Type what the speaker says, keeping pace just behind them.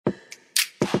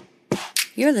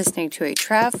You're listening to a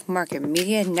Trav Market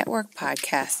Media Network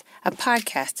podcast, a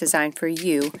podcast designed for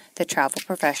you, the travel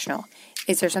professional.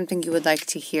 Is there something you would like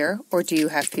to hear, or do you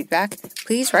have feedback?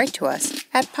 Please write to us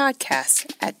at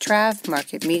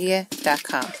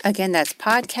podcasts@travmarketmedia.com. Again, that's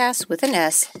podcast with an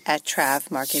S at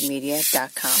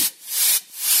travmarketmedia.com.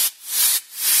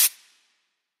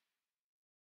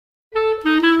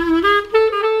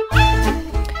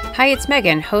 Hi, it's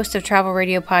Megan, host of Travel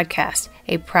Radio Podcast,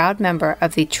 a proud member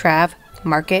of the Trav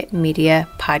Market Media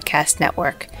Podcast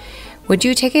Network. Would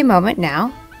you take a moment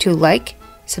now to like,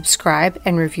 subscribe,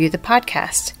 and review the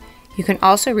podcast? You can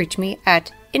also reach me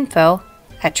at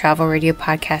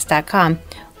info@travelradiopodcast.com,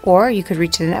 or you could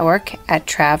reach the network at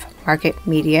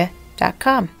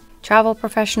travmarketmedia.com. Travel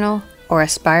professional or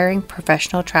aspiring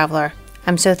professional traveler,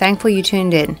 I'm so thankful you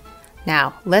tuned in.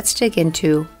 Now, let's dig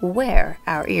into where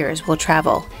our ears will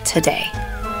travel today.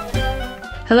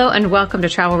 Hello and welcome to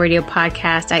Travel Radio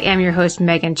Podcast. I am your host,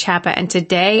 Megan Chapa, and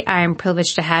today I am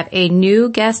privileged to have a new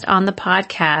guest on the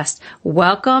podcast.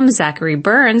 Welcome, Zachary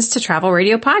Burns, to Travel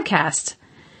Radio Podcast.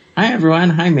 Hi,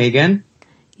 everyone. Hi, Megan.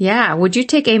 Yeah. Would you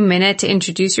take a minute to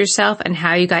introduce yourself and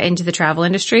how you got into the travel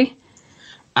industry?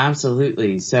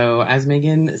 Absolutely. So as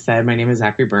Megan said, my name is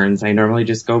Zachary Burns. I normally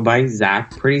just go by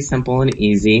Zach, pretty simple and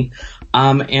easy.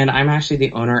 And I'm actually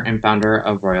the owner and founder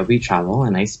of Royal Bee Travel,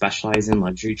 and I specialize in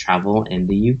luxury travel in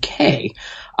the UK.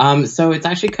 So it's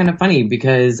actually kind of funny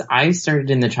because I started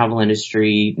in the travel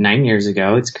industry 9 years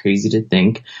ago. It's crazy to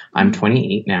think. I'm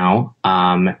 28 now,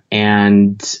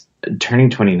 and turning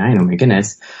 29. Oh my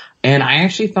goodness. And I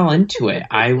actually fell into it.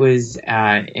 I was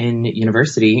in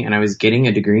university and I was getting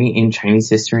a degree in Chinese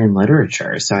history and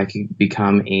literature so I could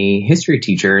become a history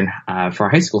teacher for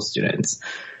high school students.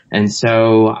 And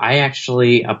so I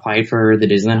actually applied for the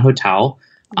Disneyland Hotel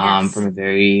from a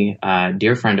very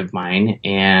dear friend of mine.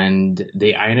 And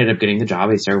I ended up getting the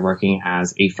job. I started working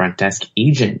as a front desk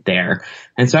agent there.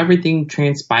 And so everything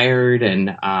transpired.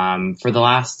 And for the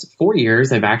last 4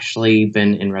 years, I've actually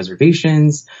been in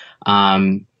reservations.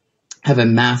 Have a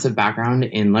massive background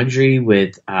in luxury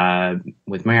with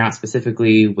Marriott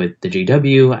specifically, with the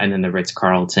JW, and then the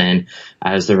Ritz-Carlton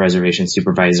as the reservation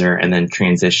supervisor, and then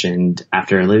transitioned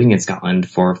after living in Scotland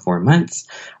for 4 months.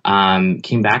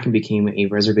 Came back and became a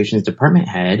reservations department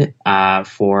head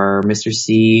for Mr.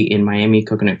 C in Miami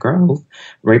Coconut Grove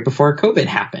right before COVID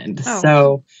happened. Oh.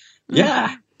 So,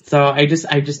 yeah. So I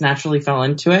just naturally fell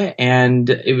into it, and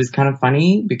it was kind of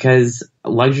funny because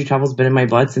luxury travel's been in my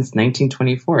blood since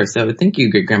 1924. So thank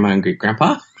you, great grandma and great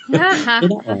grandpa.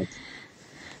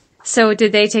 So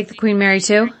did they take the Queen Mary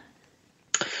too?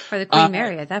 Or the Queen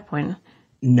Mary at that point?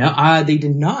 No, they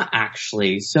did not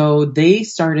actually. So they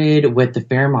started with the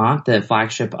Fairmont, the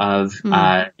flagship of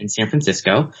in San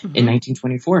Francisco in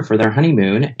 1924 for their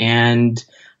honeymoon, and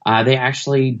they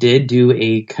actually did do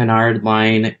a Cunard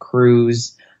Line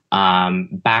cruise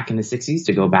back in the 60s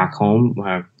to go back home,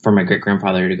 for my great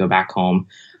grandfather to go back home,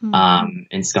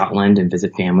 in Scotland and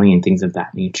visit family and things of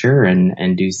that nature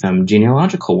and do some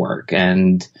genealogical work.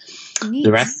 And Neat.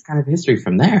 The rest is kind of history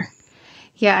from there.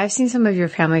 Yeah. I've seen some of your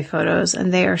family photos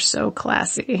and they are so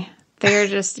classy. They're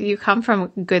just, you come from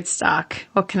good stock.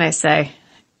 What can I say?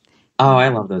 Oh, I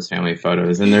love those family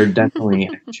photos, and they're definitely,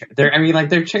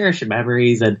 they're cherished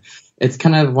memories, and it's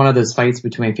kind of one of those fights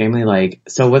between family, like,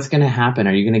 so what's going to happen?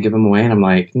 Are you going to give them away? And I'm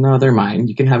like, no, they're mine.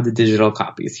 You can have the digital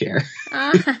copies here.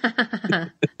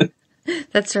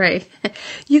 That's right.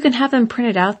 You can have them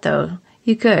printed out though.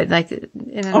 You could, like,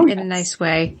 in a nice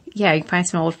way. Yeah, you can find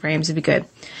some old frames. It'd be good.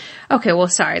 Okay, well,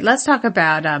 sorry. Let's talk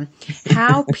about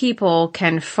how people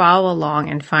can follow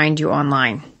along and find you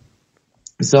online.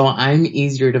 So I'm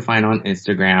easier to find on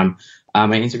Instagram. My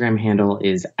Instagram handle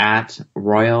is at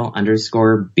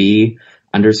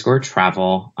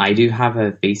royal_b_travel. I do have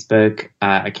a Facebook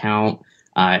account.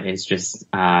 It's just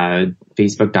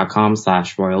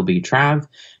facebook.com/royalbtrav.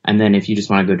 And then if you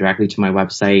just want to go directly to my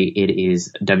website, it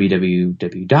is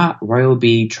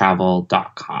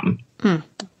www.royalbtravel.com.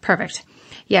 Perfect.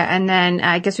 Yeah, and then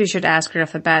I guess we should ask right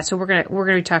off the bat. So we're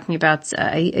gonna be talking about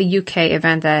a UK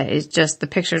event that is just, the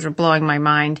pictures are blowing my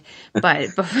mind.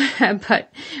 But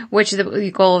which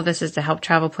the goal of this is to help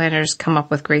travel planners come up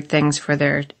with great things for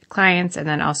their clients. And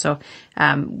then also,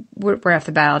 right off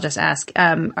the bat, I'll just ask,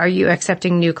 are you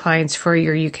accepting new clients for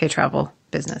your UK travel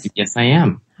business? Yes, I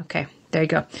am. Okay, there you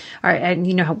go. All right, and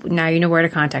now you know where to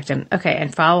contact him. Okay,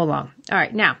 and follow along. All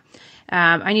right, now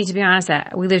I need to be honest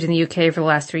that we lived in the UK for the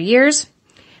last 3 years.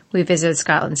 We visited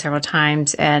Scotland several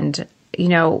times and,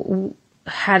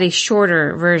 had a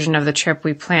shorter version of the trip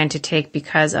we planned to take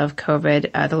because of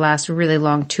COVID. The last really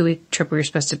long 2-week trip we were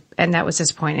supposed to, and that was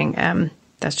disappointing.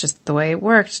 that's just the way it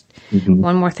worked.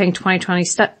 One more thing 2020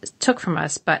 took from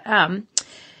us, but I'm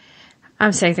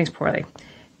saying things poorly.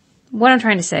 What I'm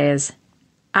trying to say is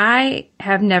I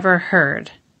have never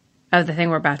heard of the thing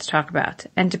we're about to talk about.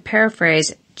 And to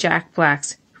paraphrase Jack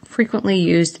Black's frequently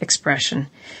used expression,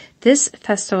 this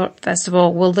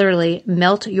festival will literally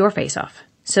melt your face off.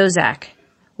 So Zach,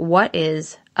 what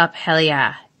is Up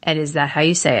Helliah? And is that how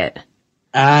you say it?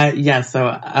 Yeah, so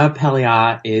Up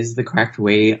Helliah is the correct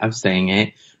way of saying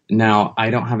it. Now,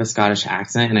 I don't have a Scottish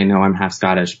accent, and I know I'm half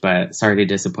Scottish, but sorry to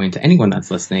disappoint anyone that's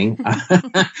listening.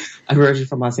 I'm originally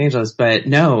from Los Angeles, but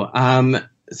no.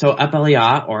 So Up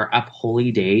Helliah, or Up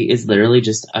Holy Day, is literally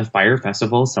just a fire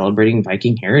festival celebrating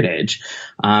Viking heritage.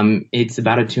 It's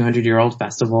about a 200-year-old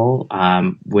festival,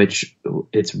 which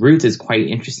its roots is quite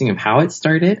interesting of how it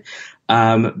started,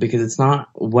 because it's not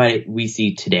what we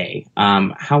see today.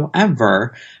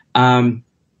 However,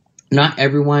 not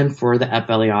everyone for the Up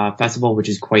Helliah festival, which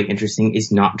is quite interesting, is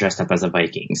not dressed up as a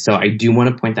Viking. So I do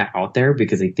want to point that out there,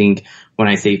 because I think when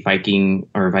I say Viking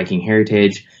or Viking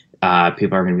heritage,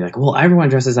 people are going to be like, well, everyone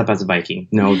dresses up as a Viking.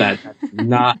 No, that's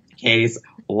not the case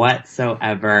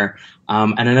whatsoever.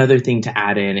 And another thing to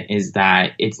add in is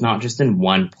that it's not just in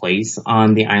one place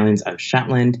on the islands of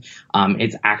Shetland.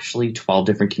 It's actually 12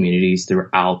 different communities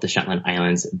throughout the Shetland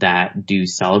Islands that do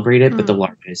celebrate it, but the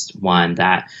largest one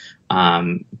that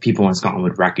people in Scotland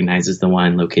would recognize is the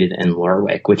one located in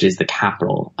Lerwick, which is the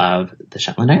capital of the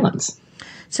Shetland Islands.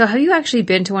 So have you actually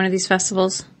been to one of these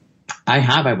festivals? I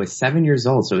have. I was 7 years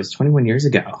old, so it was 21 years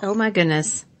ago. Oh my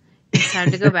goodness. It's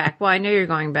time to go back. Well, I know you're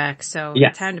going back, so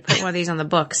yes. It's time to put one of these on the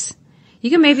books. You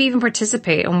can maybe even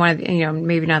participate in one of the,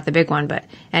 maybe not the big one, but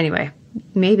anyway,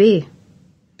 maybe.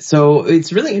 So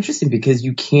it's really interesting because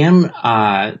you can,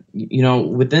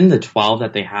 within the 12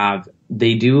 that they have,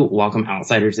 they do welcome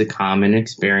outsiders to come and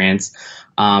experience.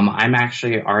 I'm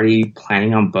actually already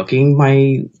planning on booking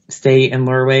my stay in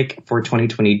Lerwick for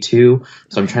 2022.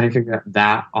 So I'm trying to figure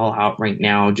that all out right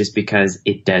now, just because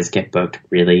it does get booked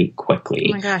really quickly.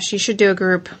 Oh my gosh, you should do a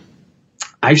group.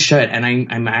 I should. And I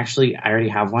already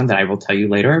have one that I will tell you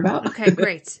later about. Okay,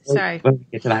 great. Sorry. When we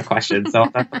get to that question. So I'll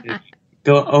definitely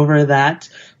go over that.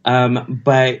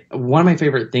 But one of my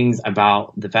favorite things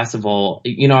about the festival,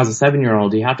 as a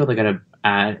 7-year-old, you have to look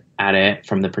at it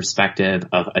from the perspective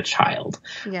of a child.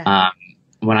 Yeah.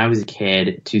 When I was a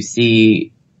kid, to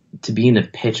be in the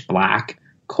pitch black,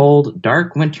 cold,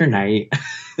 dark winter night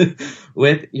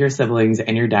with your siblings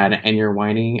and your dad, and you're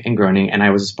whining and groaning, and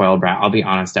I was a spoiled brat. I'll be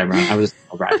honest, everyone. I was a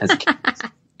spoiled brat as a kid.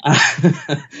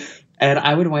 And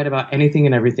I would whine about anything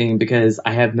and everything because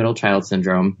I have middle child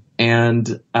syndrome. And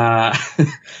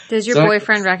does your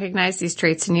boyfriend recognize these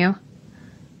traits in you?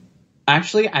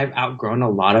 Actually, I've outgrown a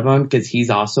lot of them because he's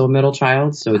also a middle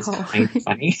child, so it's kind of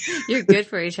funny. You're good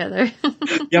for each other.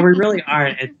 Yeah, we really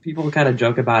are. People kind of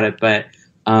joke about it, but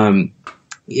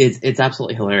it's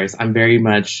absolutely hilarious. I'm very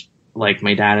much like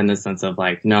my dad in the sense of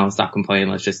like, no, stop complaining.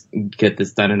 Let's just get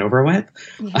this done and over with.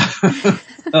 Yeah.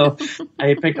 So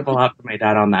I picked up a lot from my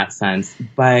dad on that sense.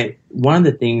 But one of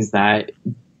the things that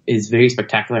is very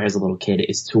spectacular as a little kid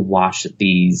is to watch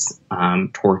these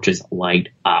torches light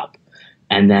up.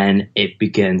 And then it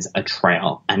begins a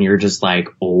trail and you're just like,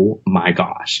 oh my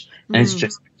gosh. And it's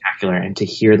just spectacular. And to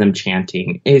hear them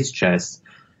chanting, it's just,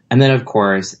 and then of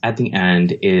course at the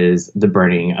end is the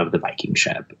burning of the Viking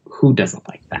ship. Who doesn't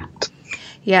like that?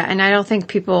 Yeah. And I don't think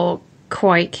people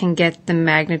quite can get the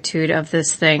magnitude of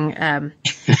this thing.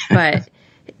 But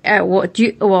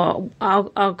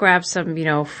I'll grab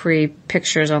some, free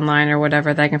pictures online or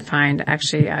whatever that I can find.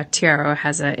 Actually, TRO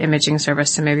has an imaging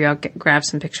service, so maybe I'll grab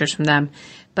some pictures from them.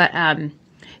 But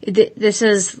this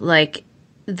is like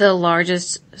the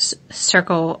largest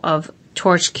circle of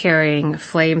torch carrying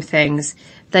flame things.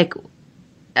 Like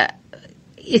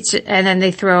and then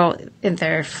they throw in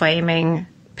their flaming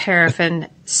paraffin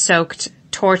soaked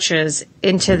torches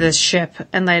into this ship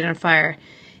and light it on fire.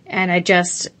 And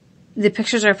the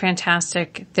pictures are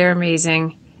fantastic. They're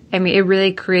amazing. I mean, it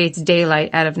really creates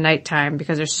daylight out of nighttime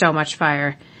because there's so much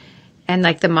fire. And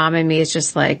like the mom in me is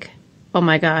just like, oh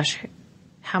my gosh,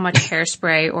 how much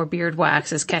hairspray or beard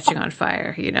wax is catching on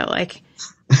fire?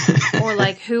 Or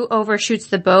like who overshoots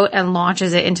the boat and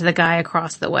launches it into the guy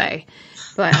across the way.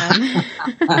 But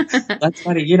that's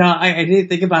funny. I didn't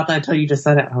think about that until you just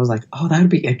said it. I was like, oh, that would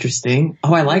be interesting.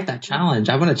 Oh, I like that challenge.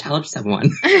 I want to challenge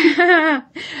someone.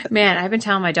 Man, I've been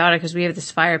telling my daughter, because we have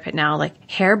this fire pit now,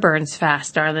 like hair burns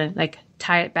fast, darling. Like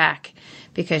tie it back,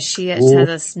 because she has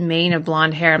this mane of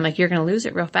blonde hair. I'm like, you're going to lose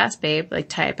it real fast, babe. Like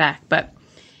tie it back. But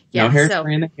No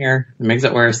hairspray in the hair. It makes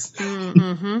it worse.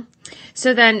 Mm-hmm.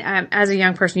 So then, as a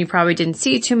young person, you probably didn't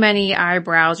see too many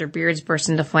eyebrows or beards burst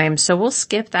into flames. So we'll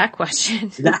skip that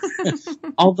question.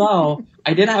 Although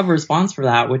I did have a response for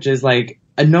that, which is like,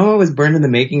 no one was burned in the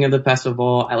making of the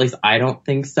festival. At least I don't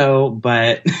think so,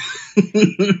 but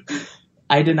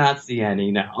I did not see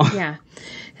any, no. Yeah.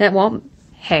 Well,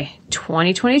 hey,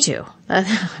 2022.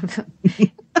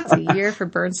 It's a year for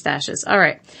burn stashes. All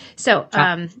right. So,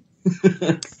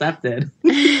 accepted.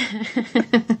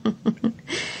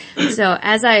 So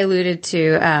as I alluded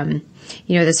to,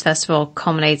 this festival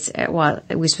culminates at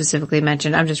what we specifically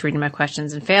mentioned. I'm just reading my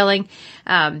questions and failing.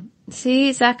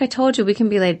 See, Zach, I told you we can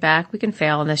be laid back. We can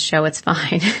fail on this show. It's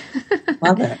fine.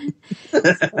 Love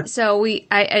it. So we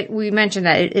mentioned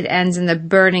that it ends in the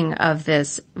burning of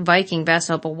this Viking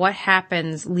vessel, but what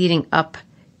happens leading up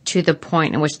to the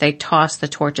point in which they toss the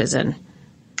torches in?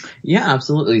 Yeah,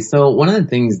 absolutely. So one of the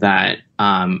things that,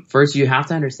 first you have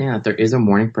to understand that there is a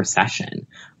morning procession,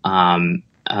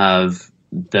 of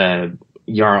the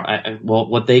Jarl,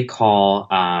 what they call,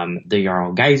 the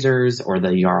Jarl Geysers or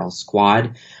the Jarl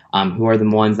Squad, who are the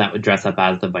ones that would dress up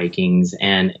as the Vikings.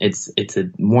 And it's a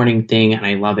morning thing and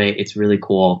I love it. It's really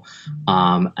cool.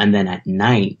 And then at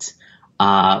night,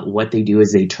 what they do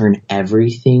is they turn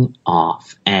everything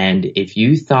off. And if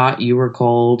you thought you were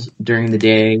cold during the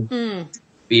day,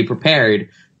 be prepared.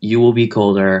 You will be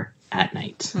colder at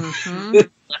night. Mm-hmm.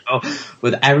 So,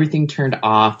 with everything turned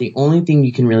off, the only thing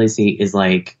you can really see is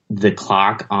like the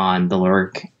clock on the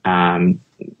Lurk, I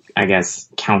guess,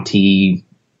 county,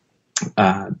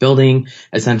 building,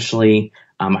 essentially.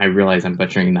 I realize I'm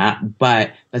butchering that,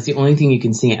 but that's the only thing you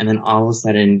can see. And then all of a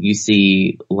sudden you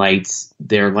see lights,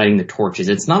 they're lighting the torches.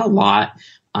 It's not a lot.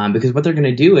 Because what they're going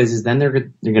to do is then they're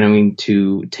going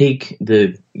to take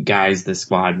the guys, the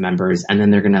squad members, and then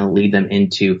they're going to lead them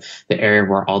into the area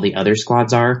where all the other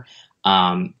squads are.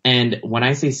 And when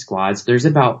I say squads, there's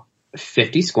about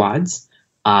 50 squads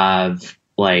of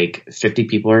like 50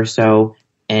 people or so,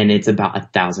 and it's about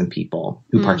 1,000 people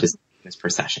who participate in this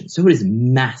procession. So it is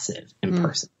massive in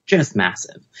person, just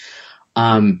massive.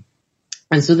 And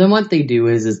so then what they do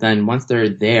is then once they're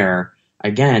there,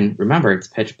 again, remember it's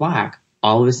pitch black.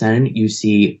 All of a sudden you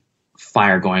see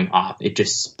fire going off. It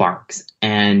just sparks.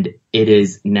 And it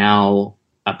is now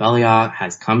Abelia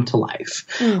has come to life.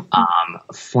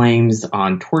 Flames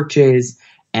on torches.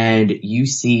 And you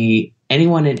see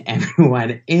anyone and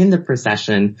everyone in the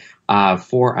procession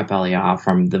for Abelia,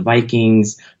 from the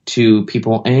Vikings to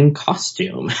people in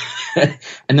costume.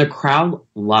 And the crowd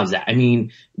loves it. I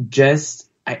mean,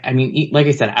 like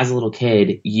I said, as a little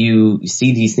kid, you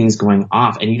see these things going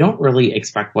off and you don't really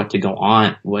expect what's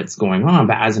going on.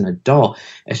 But as an adult,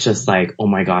 it's just like, oh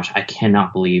my gosh, I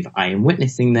cannot believe I am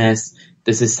witnessing this.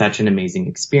 This is such an amazing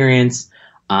experience.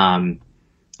 And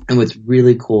what's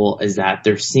really cool is that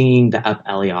they're singing the Up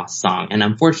Elias song. And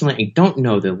unfortunately, I don't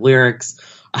know the lyrics.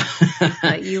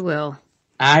 But you will.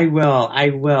 I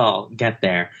will get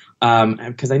there.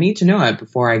 Cause I need to know it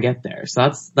before I get there.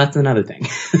 So that's another thing.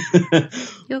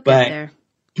 You'll get there.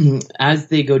 As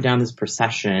they go down this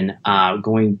procession,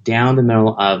 going down the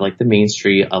middle of like the main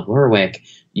street of Lerwick,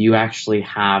 you actually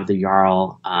have the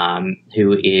Jarl,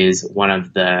 who is one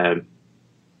of the,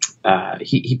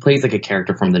 he plays like a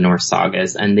character from the Norse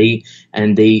sagas, and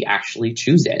they actually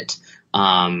choose it.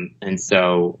 And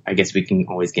so I guess we can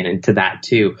always get into that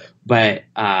too, but,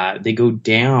 they go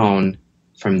down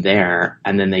from there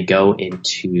and then they go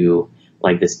into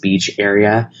like this beach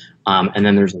area. And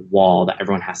then there's a wall that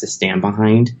everyone has to stand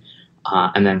behind.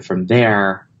 And then from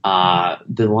there,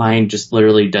 the line just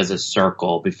literally does a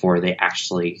circle before they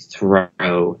actually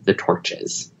throw the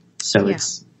torches. So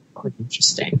It's quite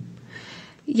interesting.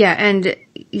 Yeah. And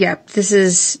this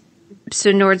is,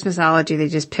 so Norse mythology, they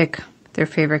just pick their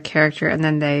favorite character and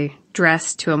then they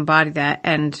dress to embody that,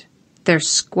 and their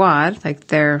squad, like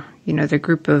their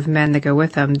group of men that go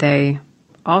with them, they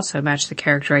also match the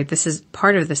character, right? This is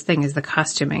part of this thing, is the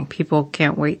costuming. People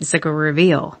can't wait. It's like a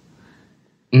reveal.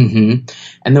 Mm-hmm.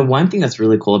 And the one thing that's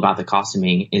really cool about the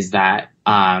costuming is that,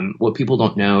 what people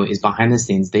don't know is behind the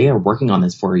scenes, they are working on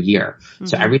this for a year. Mm-hmm.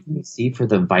 So everything you see for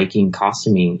the Viking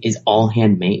costuming is all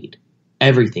handmade.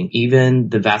 Everything, even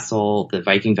the vessel, the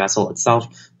Viking vessel itself,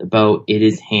 the boat, it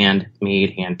is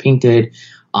handmade, hand painted.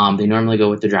 They normally go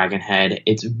with the dragon head.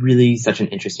 It's really such an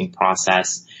interesting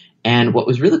process. And what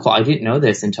was really cool, I didn't know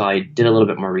this until I did a little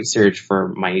bit more research for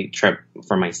my trip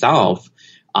for myself,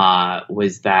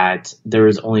 was that there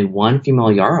was only one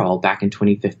female Jarl back in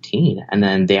 2015. And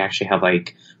then they actually have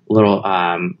like little,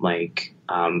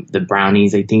 the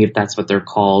brownies, I think if that's what they're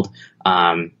called.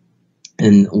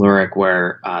 in Lurik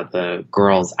where the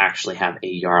girls actually have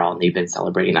a Jarl, and they've been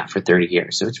celebrating that for 30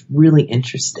 years. So it's really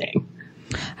interesting.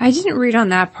 I didn't read on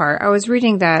that part. I was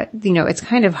reading that, it's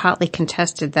kind of hotly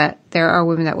contested that there are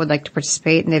women that would like to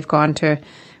participate, and they've gone to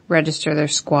register their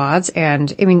squads.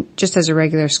 And, just as a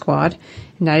regular squad,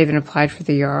 not even applied for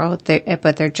the Jarl,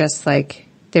 but they're just like,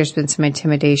 there's been some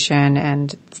intimidation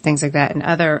and things like that. And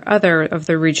other of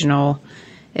the regional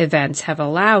events have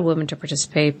allowed women to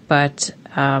participate, but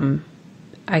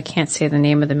I can't say the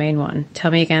name of the main one.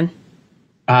 Tell me again.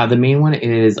 The main one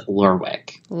is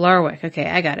Lurwick. Lurwick. Okay,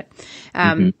 I got it.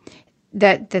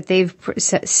 That they've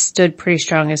stood pretty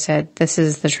strong and said, this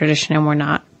is the tradition and we're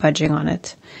not budging on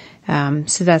it.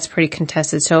 So that's pretty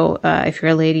contested. So if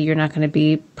you're a lady, you're not going to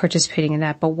be participating in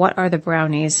that. But what are the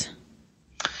brownies?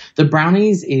 The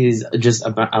brownies is just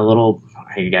a little,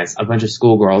 I guess, a bunch of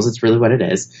schoolgirls. It's really what it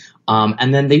is.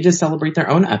 And then they just celebrate their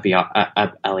own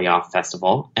Elioth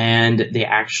festival, and they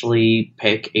actually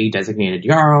pick a designated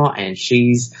Jarl, and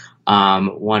she's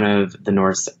one of the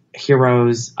Norse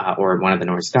heroes or one of the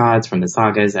Norse gods from the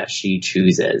sagas that she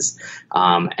chooses.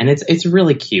 And it's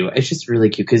really cute. It's just really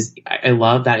cute because I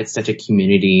love that it's such a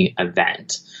community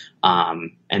event.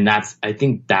 And I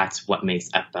think that's what makes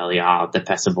Elioth, the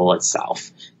festival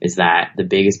itself, is that the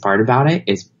biggest part about it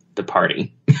is the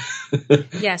party.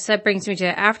 Yes, that brings me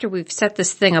to after we've set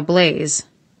this thing ablaze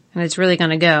and it's really going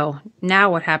to go.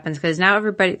 Now what happens? Because now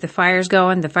the fire's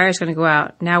going, the fire's going to go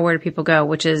out. Now where do people go?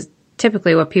 Which is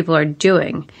typically what people are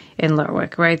doing in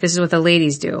Lurwick, right? This is what the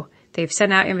ladies do. They've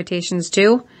sent out invitations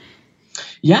too.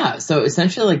 Yeah. So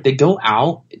essentially they go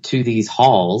out to these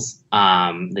halls,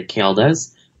 the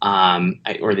Kaeldas,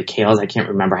 or the Kales, I can't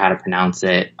remember how to pronounce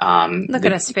it. Look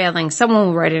at us failing. Someone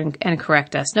will write it and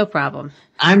correct us. No problem.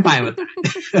 I'm fine with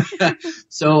that.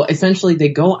 So essentially they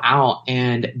go out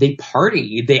and they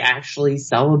party. They actually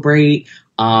celebrate.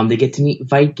 They get to meet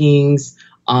Vikings.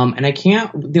 And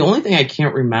the only thing I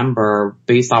can't remember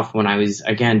based off when I was,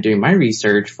 again, doing my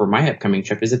research for my upcoming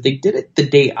trip is if they did it the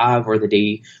day of or the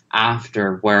day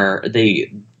after where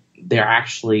they're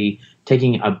actually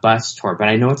taking a bus tour, but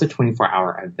I know it's a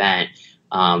 24-hour event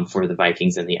for the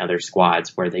Vikings and the other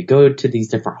squads where they go to these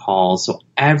different halls so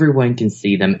everyone can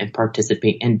see them and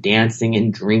participate in dancing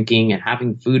and drinking and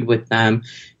having food with them.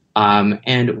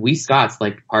 And we Scots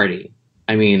like to party.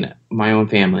 I mean, my own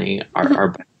family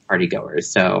are party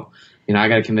goers. So, I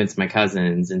got to convince my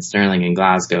cousins in Stirling and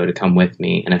Glasgow to come with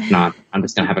me. And if not, I'm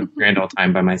just going to have a grand old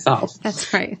time by myself.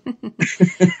 That's right.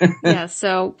 Yeah.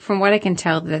 So from what I can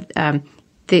tell that,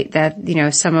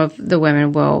 some of the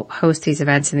women will host these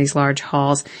events in these large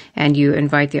halls and you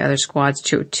invite the other squads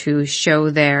to show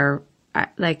their,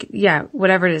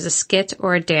 whatever it is, a skit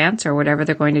or a dance or whatever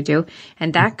they're going to do.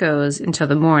 And that goes until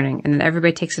the morning and then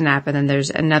everybody takes a nap and then there's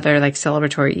another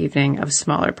celebratory evening of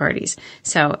smaller parties.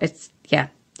 So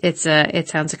it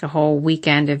sounds like a whole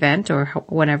weekend event or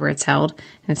whenever it's held.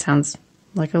 And it sounds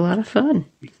like a lot of fun.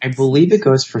 I believe it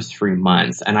goes for 3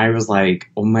 months. And I was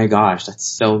like, oh my gosh, that's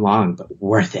so long, but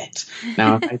worth it.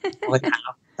 Now, if I have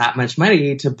that much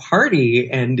money to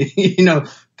party and,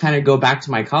 kind of go back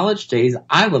to my college days,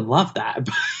 I would love that.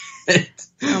 But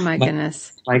oh my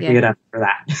goodness. Likely enough for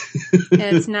that.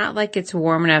 And it's not like it's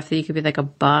warm enough that you could be like a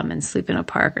bum and sleep in a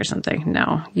park or something.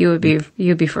 No, you'd be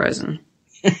frozen.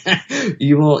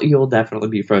 You will definitely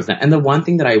be frozen. And the one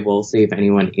thing that I will say, if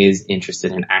anyone is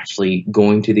interested in actually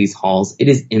going to these halls, it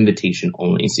is invitation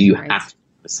only. So you have to go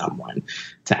with someone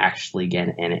to actually get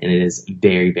in, and it is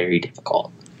very, very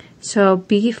difficult. So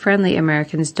be friendly,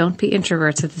 Americans. Don't be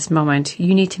introverts at this moment.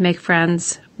 You need to make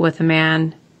friends with a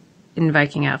man in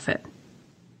Viking outfit.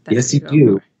 Yes, you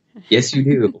do. Yes, you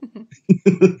do.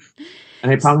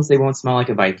 And I promise they won't smell like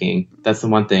a Viking. That's the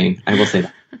one thing. I will say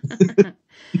that.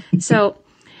 So,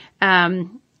 I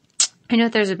know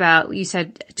there's you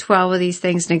said 12 of these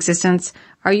things in existence.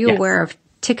 Are you aware of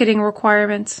ticketing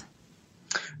requirements?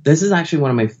 This is actually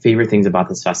one of my favorite things about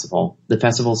this festival. The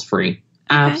festival's free.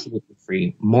 Absolutely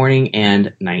free. Morning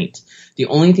and night. The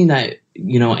only thing that,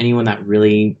 anyone that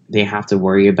really they have to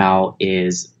worry about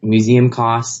is museum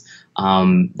costs,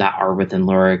 that are within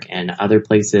Lurik and other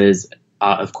places.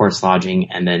 Of course,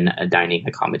 lodging and then dining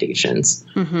accommodations.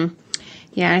 Mm-hmm.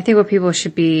 Yeah, I think what people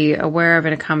should be aware of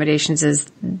in accommodations is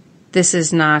this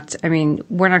is not,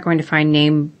 we're not going to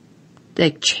find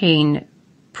chain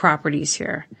properties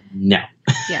here. No.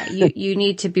 Yeah, you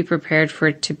need to be prepared for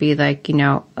it to be a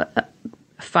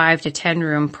 5 to 10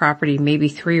 room property, maybe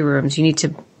 3 rooms. You need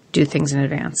to do things in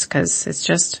advance because it's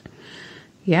just,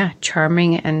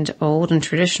 charming and old and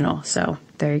traditional. So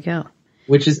there you go.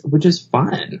 Which is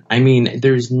fun.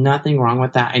 There's nothing wrong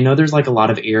with that. I know there's a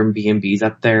lot of Airbnbs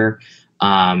up there.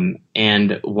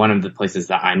 And one of the places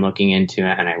that I'm looking into,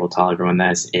 and I will tell everyone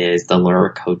this, is the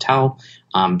Lerwick Hotel,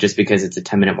 just because it's a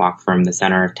 10-minute walk from the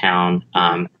center of town.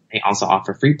 They also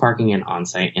offer free parking and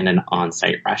an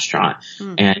on-site restaurant.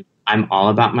 And I'm all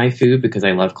about my food because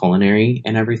I love culinary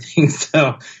and everything.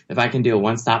 So if I can do a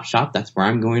one-stop shop, that's where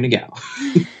I'm going to go.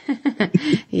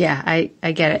 Yeah,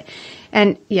 I get it.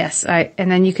 And yes,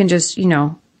 and then you can just,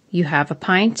 you have a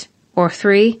pint or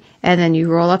 3 and then you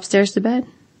roll upstairs to bed.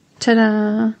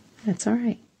 Ta-da! That's all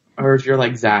right. Or if you're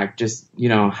like Zach, just,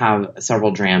 have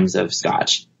several drams of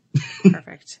scotch.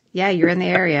 Perfect. Yeah, you're in the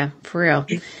area for real.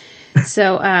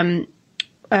 So,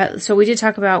 so we did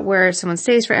talk about where someone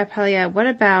stays for Aphelia. What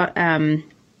about, when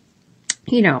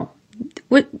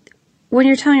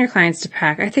you're telling your clients to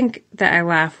pack? I think that I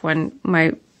laugh when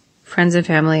my friends and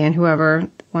family and whoever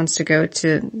wants to go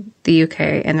to the UK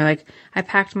and they're like, I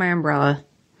packed my umbrella.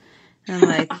 And I'm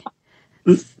like,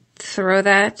 throw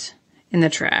that in the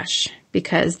trash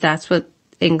because that's what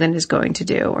England is going to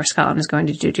do or Scotland is going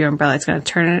to do to your umbrella. It's going to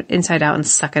turn it inside out and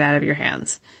suck it out of your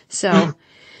hands. So,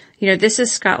 this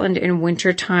is Scotland in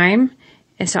winter time.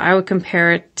 And so I would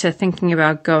compare it to thinking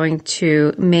about going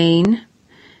to Maine,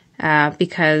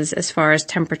 because as far as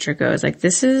temperature goes, like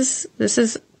this is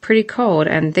pretty cold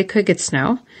and they could get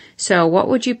snow. So what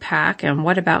would you pack and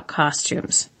what about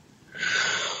costumes?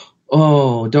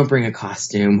 Oh, don't bring a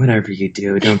costume. Whatever you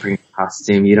do, don't bring a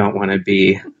costume. You don't want to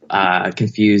be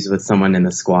confused with someone in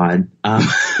the squad.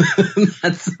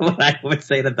 That's what I would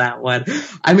say to that one.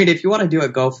 I mean, if you want to do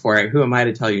it, go for it. Who am I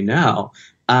to tell you no?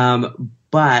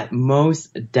 But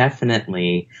most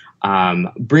definitely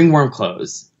bring warm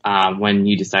clothes when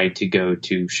you decide to go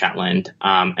to Shetland.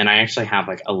 And I actually have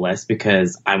like a list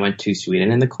because I went to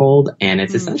Sweden in the cold and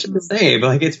it's essentially the same.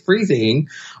 Like it's freezing.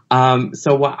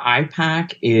 So what I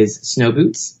pack is snow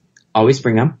boots. Always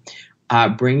bring them.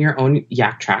 Bring your own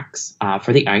yak tracks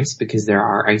for the ice because there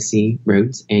are icy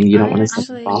roads and you don't want to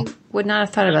slip off. Would not have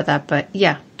thought about that, but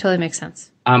yeah, totally makes sense.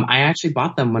 I actually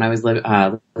bought them when I was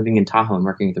living in Tahoe and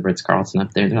working at the Ritz-Carlton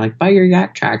up there. They're like, buy your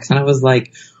yak tracks. And I was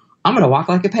like, I'm going to walk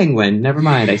like a penguin. Never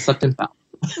mind. I slipped and fell.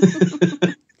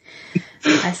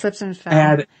 I slipped and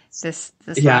fell this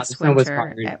last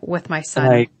winter with my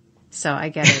son. So I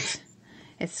get it.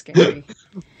 It's scary.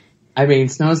 I mean,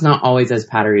 snow's not always as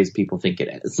powdery as people think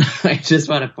it is. I just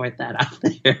want to point that out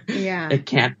there. Yeah. It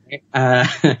can't.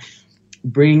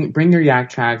 Bring your yak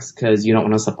tracks because you don't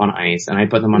want to slip on ice. And I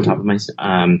put them on top of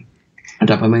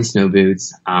my snow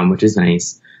boots, which is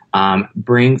nice.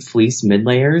 Bring fleece mid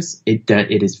layers. It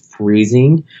is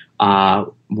freezing.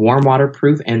 Warm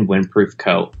waterproof and windproof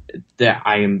coat.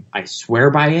 I swear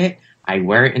by it. I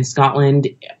wear it in Scotland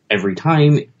every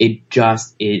time.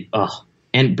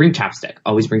 And bring chapstick.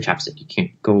 Always bring chapstick. You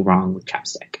can't go wrong with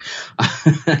chapstick.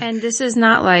 And this is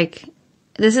not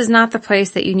the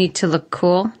place that you need to look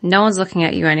cool. No one's looking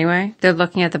at you anyway. They're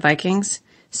looking at the Vikings.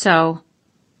 So,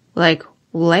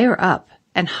 layer up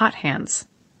and hot hands.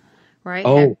 Right?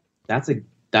 Oh, that's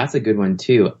a good one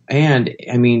too. And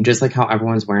I mean, just like how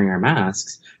everyone's wearing our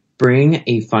masks, bring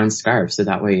a fun scarf. So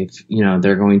that way, if,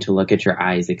 they're going to look at your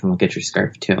eyes, they can look at your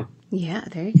scarf too. Yeah,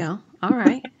 there you go. All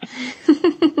right.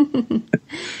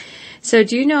 So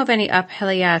do you know of any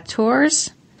Aphelia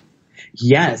tours?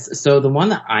 Yes. So the one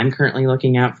that I'm currently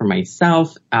looking at for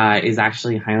myself is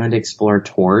actually Highland Explorer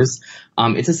Tours.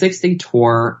 It's a 6-day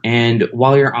tour, and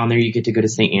while you're on there, you get to go to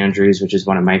St. Andrews, which is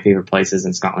one of my favorite places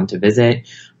in Scotland to visit.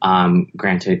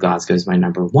 Granted, Glasgow is my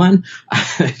number one,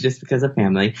 just because of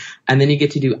family. And then you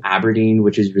get to do Aberdeen,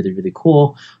 which is really, really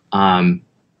cool.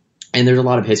 And there's a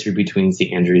lot of history between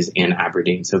St. Andrews and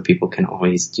Aberdeen, so people can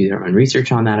always do their own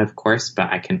research on that, of course, but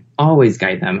I can always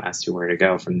guide them as to where to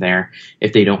go from there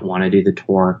if they don't want to do the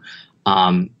tour.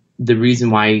 The reason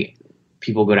why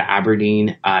people go to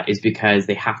Aberdeen is because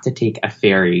they have to take a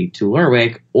ferry to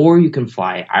Lerwick, or you can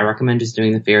fly. I recommend just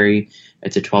doing the ferry.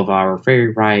 It's a 12-hour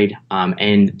ferry ride,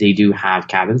 and they do have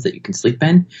cabins that you can sleep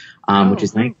in, which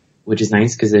is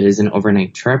nice because it is an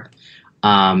overnight trip.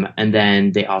 And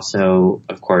then they also,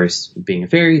 of course, being a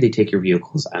ferry, they take your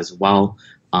vehicles as well.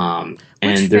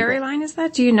 Which ferry line is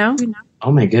that? Do you know?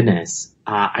 Oh my goodness.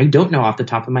 I don't know off the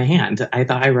top of my hand. I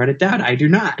thought I wrote it down. I do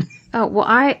not. Oh,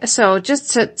 well, so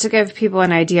just to give people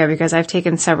an idea, because I've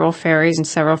taken several ferries and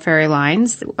several ferry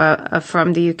lines,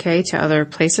 from the UK to other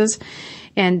places,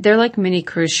 and they're like mini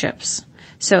cruise ships.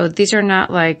 So these are not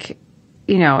like,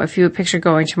 if you would picture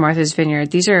going to Martha's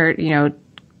Vineyard, these are,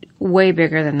 way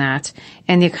bigger than that,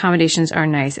 and the accommodations are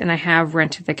nice. And I have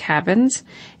rented the cabins,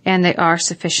 and they are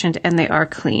sufficient and they are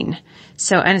clean.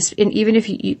 So, and even if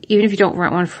you don't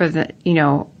rent one for the,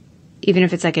 even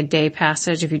if it's like a day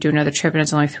passage, if you do another trip and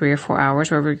it's only 3 or 4 hours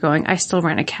wherever you're going, I still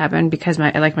rent a cabin because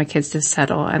I like my kids to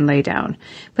settle and lay down.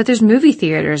 But there's movie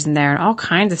theaters in there and all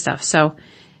kinds of stuff. So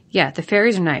yeah, the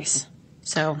ferries are nice.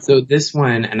 So this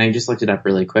one, and I just looked it up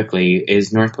really quickly,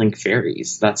 is Northlink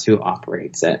Ferries. That's who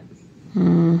operates it.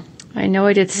 I know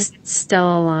I did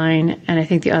Stella Line, and I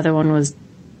think the other one was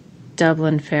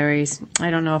Dublin Ferries. I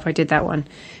don't know if I did that one,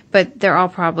 but they're all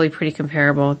probably pretty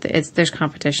comparable. There's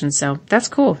competition, so that's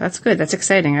cool. That's good. That's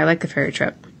exciting. I like the ferry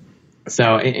trip. So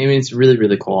I mean, it's really,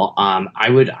 really cool. I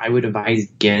would advise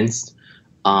against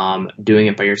doing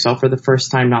it by yourself for the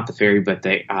first time, not the ferry, but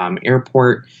the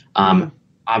airport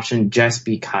option, just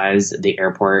because the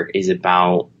airport is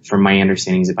about, from my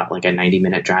understanding, is about like a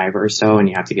 90-minute drive or so, and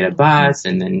you have to get a bus,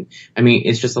 and then, I mean,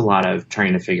 it's just a lot of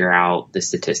trying to figure out the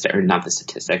statistic, or not the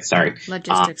statistics, sorry.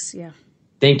 Logistics, yeah.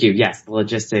 Thank you. Yes, the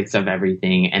logistics of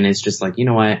everything. And it's just like, you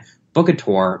know what? Book a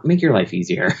tour, make your life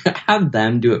easier. Have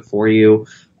them do it for you.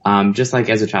 Just like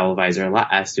as a travel advisor, let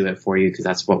us do it for you because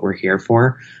that's what we're here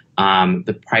for.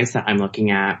 The price that I'm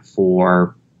looking at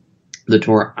for the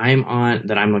tour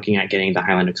that I'm looking at getting the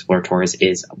Highland Explorer tours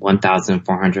is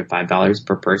 $1,405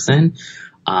 per person.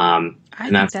 I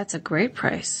think that's a great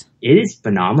price. It is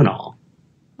phenomenal.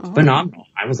 Oh. Phenomenal.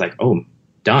 I was like, oh,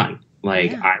 done.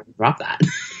 Like, yeah. I would drop that.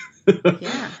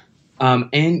 Yeah.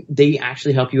 And they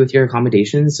actually help you with your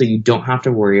accommodations, so you don't have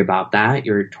to worry about that.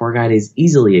 Your tour guide is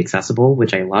easily accessible,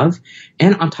 which I love.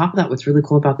 And on top of that, what's really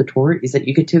cool about the tour is that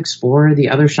you get to explore the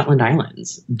other Shetland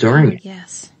Islands during it.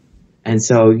 Yes. And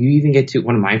so you even get to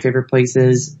one of my favorite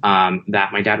places that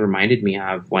my dad reminded me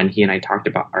of when he and I talked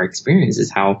about our experience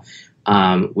is how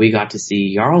we got to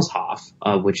see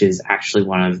Jarlshof, which is actually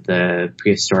one of the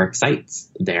prehistoric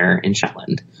sites there in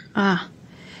Shetland. I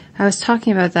was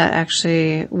talking about that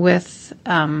actually with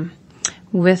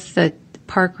the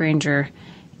park ranger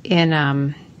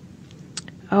in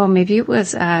maybe it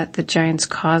was at the Giant's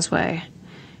Causeway.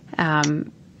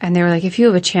 And they were like, if you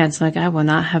have a chance, I'm like, I will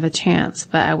not have a chance,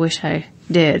 but I wish I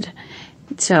did.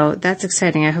 So that's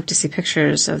exciting. I hope to see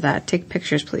pictures of that. Take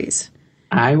pictures, please.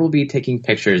 I will be taking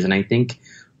pictures, and I think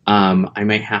I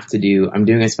might have to I'm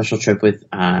doing a special trip with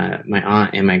my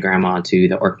aunt and my grandma to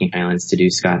the Orkney Islands to do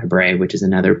Skara Brae, which is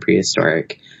another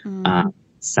prehistoric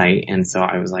site. And so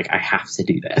I was like, I have to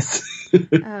do this.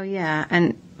 Oh, yeah.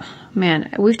 And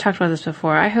man, we've talked about this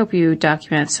before. I hope you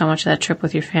document so much of that trip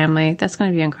with your family. That's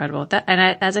going to be incredible.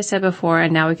 As I said before,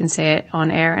 and now we can say it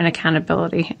on air, and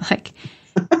accountability. Like,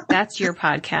 that's your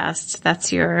podcast.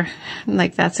 That's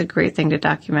that's a great thing to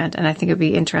document. And I think it'd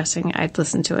be interesting. I'd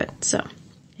listen to it. So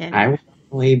anyway. I will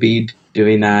definitely be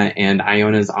doing that. And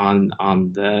Iona's on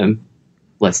the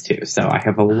list too. So I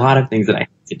have a lot of things that I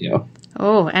have to do.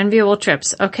 Oh, enviable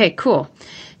trips. Okay, cool.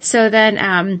 So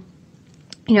then,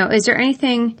 is there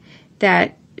anything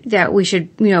that we should,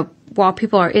 while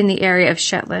people are in the area of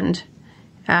Shetland,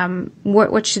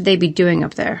 what should they be doing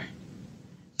up there?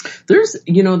 There's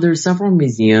several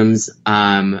museums,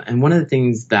 and one of the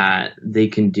things that they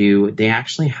can do, they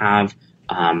actually have,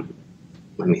 let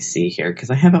me see here, because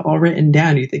I have it all written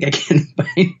down. You think I can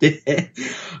find it?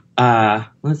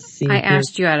 Let's see. I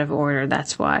asked you out of order,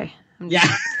 that's why. Yeah.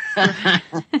 I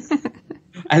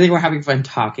think we're having fun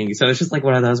talking. So it's just like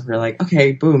one of those where like,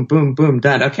 okay, boom, boom, boom,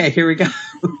 done. Okay, here we go.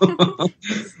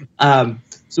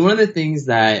 So one of the things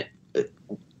that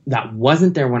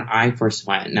wasn't there when I first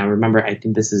went. Now remember, I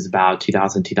think this is about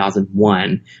 2000,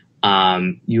 2001.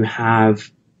 You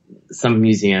have some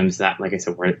museums that, like I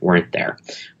said, weren't there.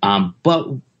 But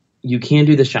you can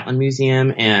do the Shetland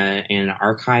Museum and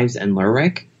Archives in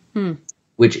Lerwick.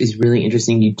 Which is really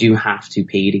interesting. You do have to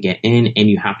pay to get in, and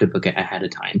you have to book it ahead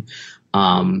of time.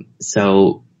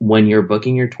 So when you're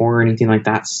booking your tour or anything like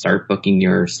that, start booking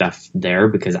your stuff there,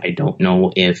 because I don't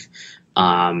know if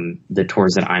the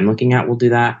tours that I'm looking at will do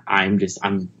that. I'm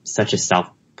such a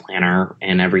self planner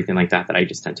and everything like that I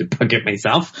just tend to book it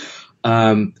myself.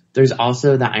 There's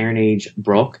also the Iron Age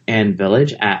Brook and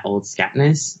Village at Old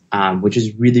Scatness, which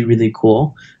is really, really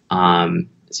cool.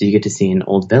 So you get to see an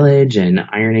old village and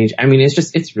Iron Age. I mean,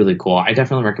 it's really cool. I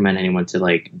definitely recommend anyone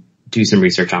to do some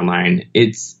research online.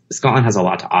 Scotland has a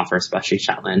lot to offer, especially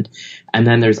Shetland. And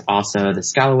then there's also the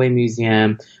Scalloway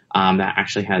Museum, that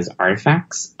actually has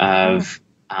artifacts of,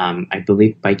 I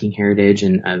believe, Viking heritage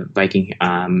and Viking,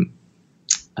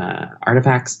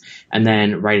 artifacts. And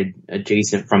then right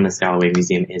adjacent from the Scalloway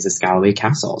Museum is a Scalloway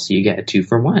Castle. So you get a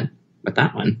 2-for-1 with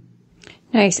that one.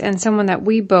 Nice. And someone that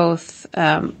we both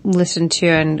listen to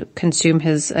and consume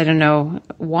his,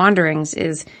 wanderings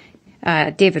is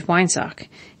David Weinstock.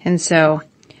 And so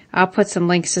I'll put some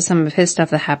links to some of his stuff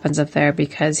that happens up there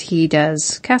because he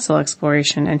does castle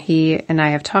exploration, and he and I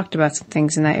have talked about some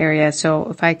things in that area. So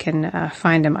if I can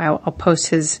find him, I'll post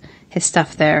his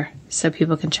stuff there so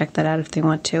people can check that out if they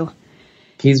want to.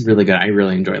 He's really good. I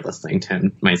really enjoy listening to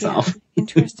him myself. Yeah,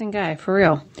 interesting guy, for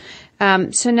real.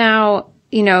 So now,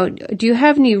 do you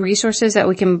have any resources that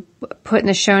we can put in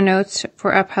the show notes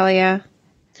for Apellia?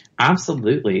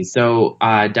 Absolutely. So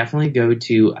definitely go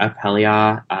to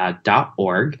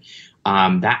apellia.org.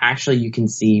 That actually you can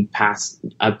see past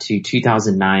up to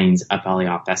 2009's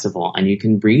Apellia Festival, and you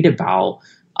can read about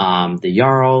the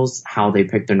Jarls, how they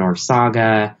picked the Norse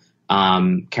saga,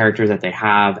 characters that they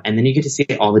have, and then you get to see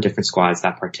all the different squads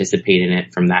that participate in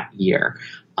it from that year.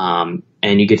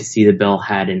 And you get to see the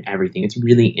billhead and everything. It's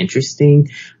really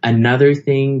interesting. Another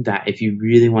thing that if you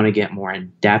really want to get more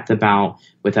in depth about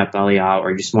with Apellia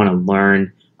or just want to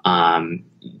learn,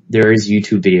 there is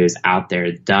YouTube videos out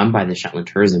there done by the Shetland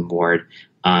Tourism Board,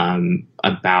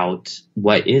 about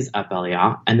what is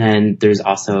Apellia. And then there's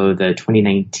also the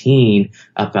 2019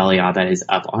 Apellia that is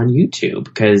up on YouTube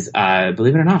because,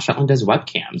 believe it or not, Shetland does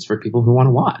webcams for people who want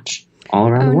to watch all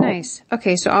around the world. Oh, nice.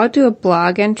 Okay, so I'll do a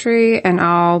blog entry and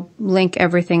I'll link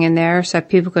everything in there so that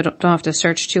people don't have to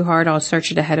search too hard. I'll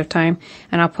search it ahead of time,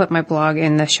 and I'll put my blog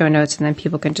in the show notes, and then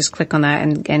people can just click on that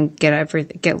and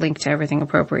get linked to everything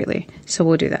appropriately. So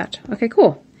we'll do that. Okay,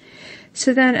 cool.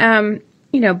 So then,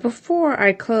 before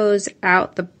I close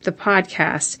out the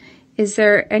podcast, is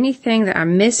there anything that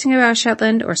I'm missing about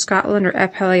Shetland or Scotland or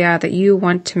Apellia that you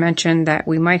want to mention that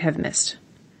we might have missed?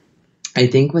 I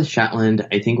think with Shetland,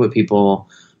 what people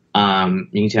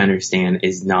need to understand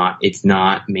is it's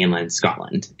not mainland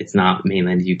Scotland. It's not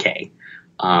mainland UK.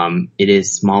 It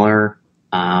is smaller.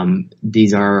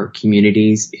 These are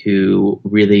communities who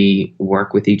really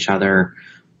work with each other,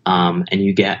 and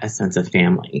you get a sense of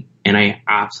family. And I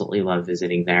absolutely love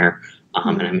visiting there.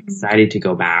 And I'm excited to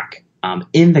go back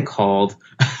in the cold.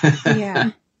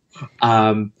 Yeah.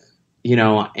 And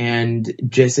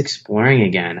just exploring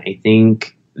again. I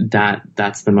think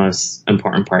that's the most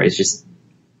important part is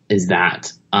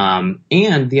that.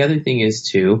 And the other thing is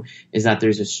that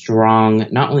there's a strong,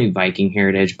 not only Viking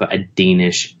heritage, but a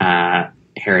Danish,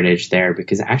 heritage there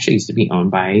because it actually used to be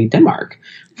owned by Denmark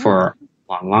for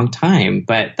a long, long time.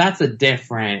 But that's a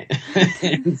different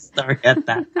story at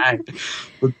that time.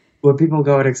 When people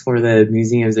go and explore the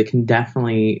museums, they can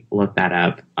definitely look that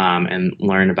up, and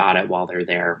learn about it while they're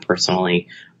there personally.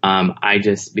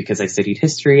 Because I studied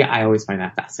history, I always find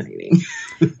that fascinating.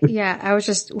 Yeah,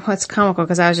 it's comical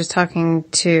because I was just talking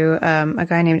to a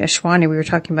guy named Ashwani. We were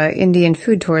talking about Indian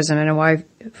food tourism and why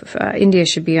India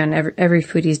should be on every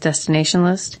foodie's destination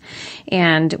list.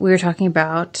 And we were talking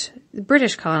about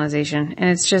British colonization. And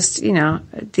it's just,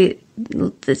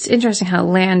 it's interesting how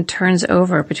land turns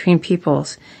over between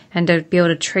peoples and to be able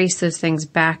to trace those things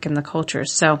back in the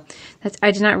cultures. So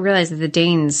I did not realize that the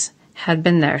Danes had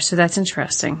been there. So that's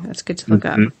interesting. That's good to look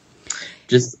up.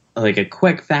 Just like a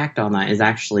quick fact on that is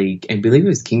actually, I believe it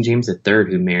was King James III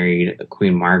who married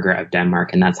Queen Margaret of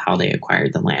Denmark, and that's how they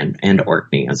acquired the land and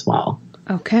Orkney as well.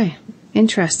 Okay.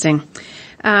 Interesting.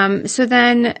 So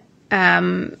then,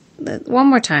 one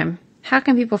more time, how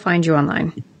can people find you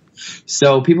online?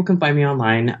 So people can find me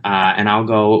online, and I'll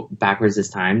go backwards this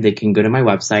time. They can go to my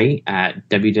website at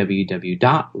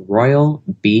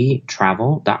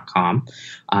www.royalbtravel.com,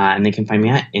 and they can find me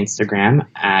at Instagram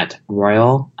at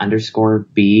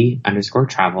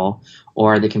royal_b_travel,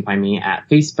 or they can find me at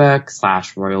Facebook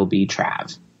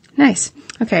 /royalbtrav. Nice.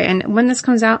 Okay. And when this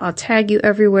comes out, I'll tag you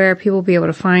everywhere. People will be able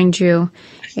to find you.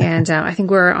 And I think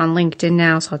we're on LinkedIn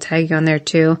now, so I'll tag you on there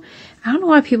too. I don't know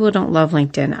why people don't love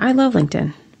LinkedIn. I love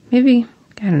LinkedIn. Maybe,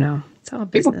 I don't know. It's all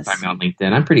business. People can find me on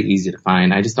LinkedIn. I'm pretty easy to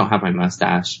find. I just don't have my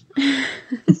mustache.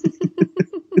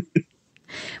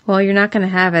 Well, you're not going to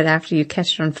have it after you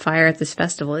catch it on fire at this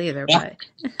festival either, but.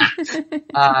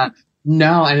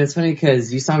 No, and it's funny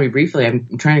because you saw me briefly.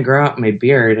 I'm trying to grow out my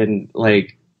beard, and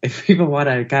like, if people want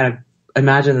to kind of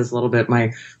imagine this a little bit,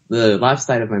 the left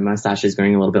side of my mustache is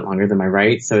going a little bit longer than my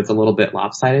right, so it's a little bit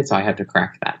lopsided, so I have to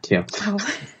correct that too. Oh.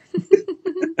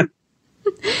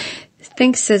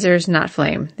 Think scissors, not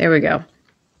flame. There we go.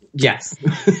 Yes.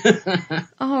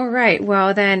 All right.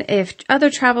 Well, then if other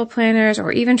travel planners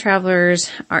or even travelers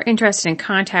are interested in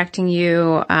contacting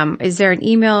you, is there an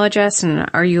email address, and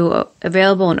are you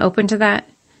available and open to that?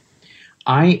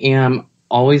 I am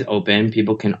always open.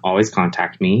 People can always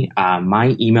contact me.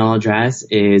 My email address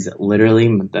is literally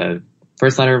the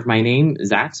first letter of my name,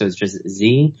 Zach. So it's just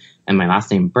Z, and my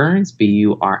last name Burns,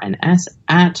 Burns,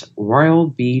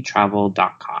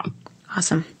 @royalbtravel.com.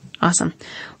 Awesome. Awesome.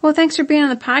 Well, thanks for being on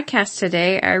the podcast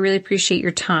today. I really appreciate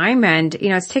your time. And,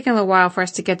 it's taken a little while for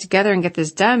us to get together and get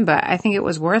this done, but I think it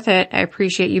was worth it. I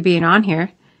appreciate you being on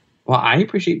here. Well, I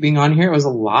appreciate being on here. It was a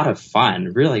lot of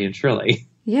fun, really and truly.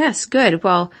 Yes, good.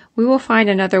 Well, we will find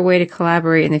another way to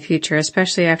collaborate in the future,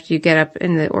 especially after you get up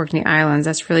in the Orkney Islands.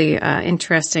 That's really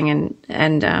interesting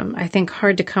and I think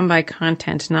hard to come by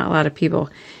content. Not a lot of people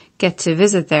get to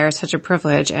visit there. It's such a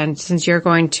privilege. And since you're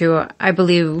going to, I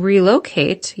believe,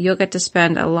 relocate, you'll get to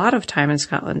spend a lot of time in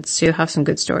Scotland. So you'll have some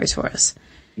good stories for us.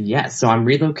 Yes. So I'm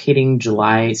relocating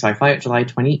July. So I fly out July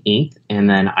 28th and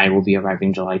then I will be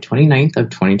arriving July 29th of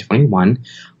 2021.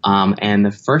 And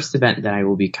the first event that I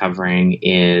will be covering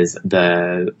is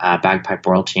the Bagpipe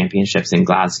World Championships in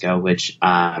Glasgow, which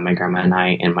my grandma and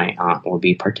I and my aunt will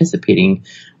be participating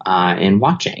in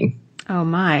watching. Oh,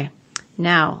 my.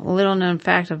 Now, a little known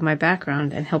fact of my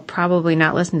background, and he'll probably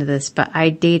not listen to this, but I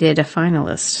dated a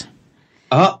finalist.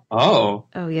 Oh,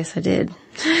 yes, I did.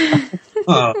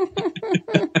 oh.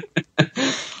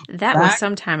 That was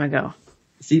some time ago.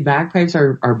 See, bagpipes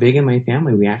are big in my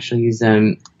family. We actually use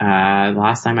them. The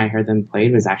last time I heard them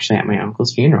played was actually at my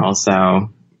uncle's funeral. So,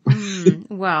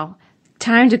 well,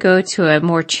 time to go to a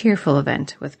more cheerful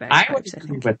event with bagpipes. I would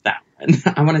agree with that one.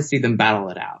 I want to see them battle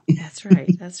it out. That's right.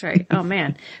 That's right. Oh,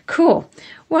 man. Cool.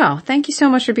 Well, thank you so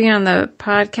much for being on the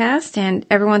podcast. And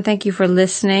everyone, thank you for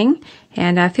listening.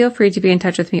 And feel free to be in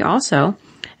touch with me also.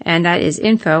 And that is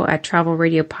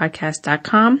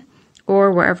info@travelradiopodcast.com.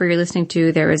 Or wherever you're listening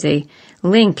to, there is a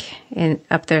link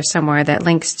up there somewhere that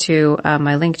links to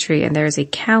my link tree. And there's a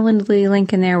Calendly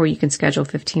link in there where you can schedule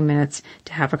 15 minutes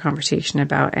to have a conversation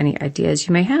about any ideas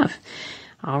you may have.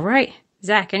 All right.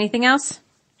 Zach, anything else?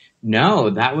 No,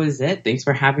 that was it. Thanks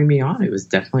for having me on. It was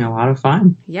definitely a lot of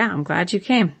fun. Yeah, I'm glad you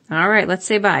came. All right, let's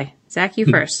say bye. Zach, you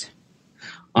first.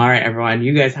 All right, everyone.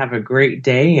 You guys have a great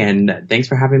day, and thanks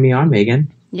for having me on,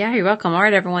 Megan. Yeah, you're welcome. All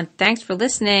right, everyone. Thanks for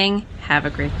listening. Have a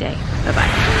great day. Bye-bye.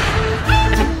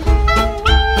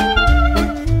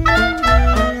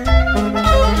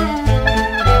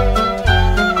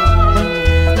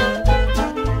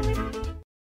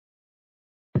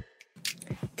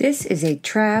 This is a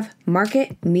Trav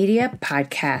Market Media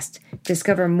podcast.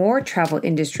 Discover more travel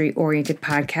industry-oriented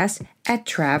podcasts at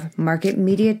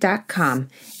travmarketmedia.com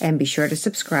and be sure to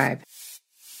subscribe.